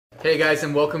Hey guys,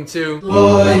 and welcome to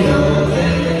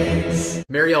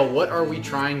Mariel, what are we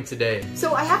trying today?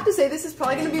 So I have to say this is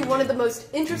probably going to be one of the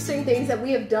most interesting things that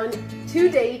we have done to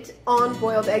date on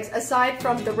boiled eggs, aside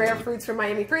from the rare fruits from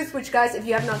Miami Fruits, which guys, if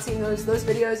you have not seen those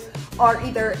videos are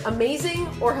either amazing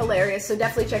or hilarious, so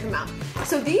definitely check them out.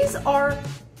 So these are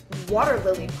water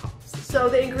lily pops. So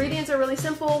the ingredients are really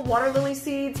simple: water lily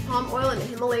seeds, palm oil, and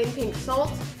Himalayan pink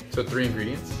salt. So 3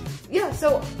 ingredients? Yeah,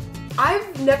 so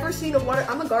I've never seen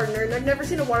I'm a gardener, and I've never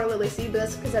seen a water lily seed, but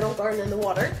that's because I don't garden in the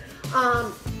water.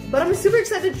 But I'm super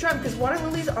excited to try them because water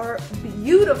lilies are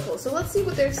beautiful. So let's see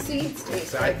what their seeds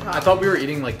taste like. I thought we were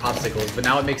eating like popsicles, but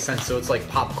now it makes sense. So it's like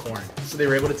popcorn. So they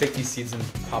were able to take these seeds and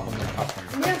pop them like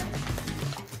popcorn. Yeah.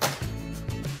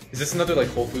 Is this another like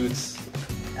Whole Foods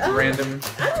random?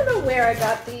 I don't know where I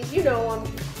got these. You know, I'm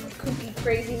kooky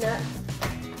crazy nut.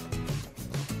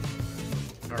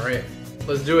 All right,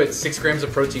 let's do it. 6 grams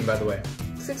of protein, by the way.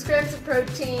 6 grams of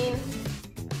protein.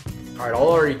 All right, I'll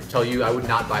already tell you I would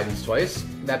not buy these twice.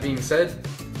 That being said,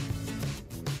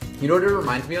 you know what it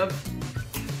reminds me of?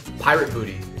 Pirate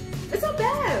booty. It's not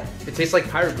bad. It tastes like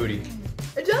pirate booty.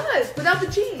 It does, without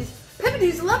the cheese.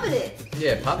 Pepperdew's loving it.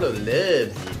 Yeah, Pablo loves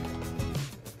it.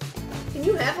 Can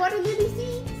you have water lily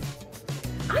seeds?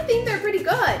 I think they're pretty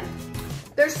good.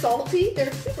 They're salty.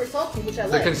 They're super salty, which I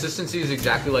like. The consistency is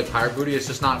exactly like pirate booty. It's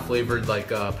just not flavored like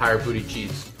pirate booty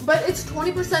cheese. But it's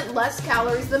 20% less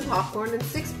calories than popcorn and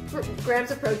 6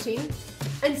 grams of protein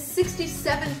and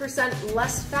 67%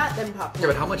 less fat than popcorn. Yeah,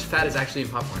 but how much fat is actually in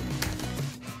popcorn?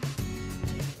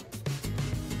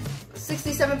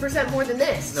 67% more than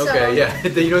this. Okay, so. Yeah.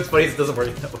 You know what's funny? It doesn't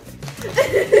work that way.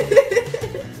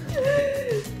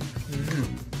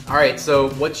 All right,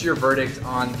 so what's your verdict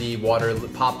on the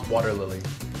popped water lily?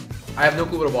 I have no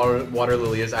clue what a water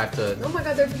lily is. I have to. Oh my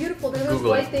god, they're beautiful. They're those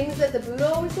Google white things that the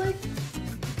Buddha always liked.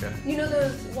 Okay. You know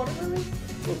those water lilies?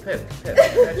 Oh, pet,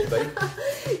 buddy.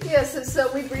 Yes, so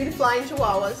we breed flying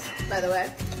chihuahuas, by the way.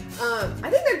 I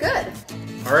think they're good.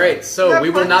 All right, so They're we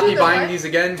will not be buying right? these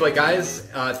again, but guys,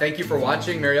 thank you for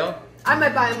watching, Mariel. I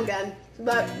might buy them again,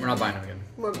 but we're not buying them again.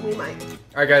 We might. All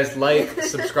right, guys, like,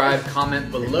 subscribe, comment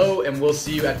below, and we'll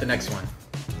see you at the next one.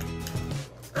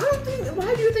 I don't think.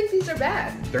 Why do you think these are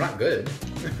bad? They're not good.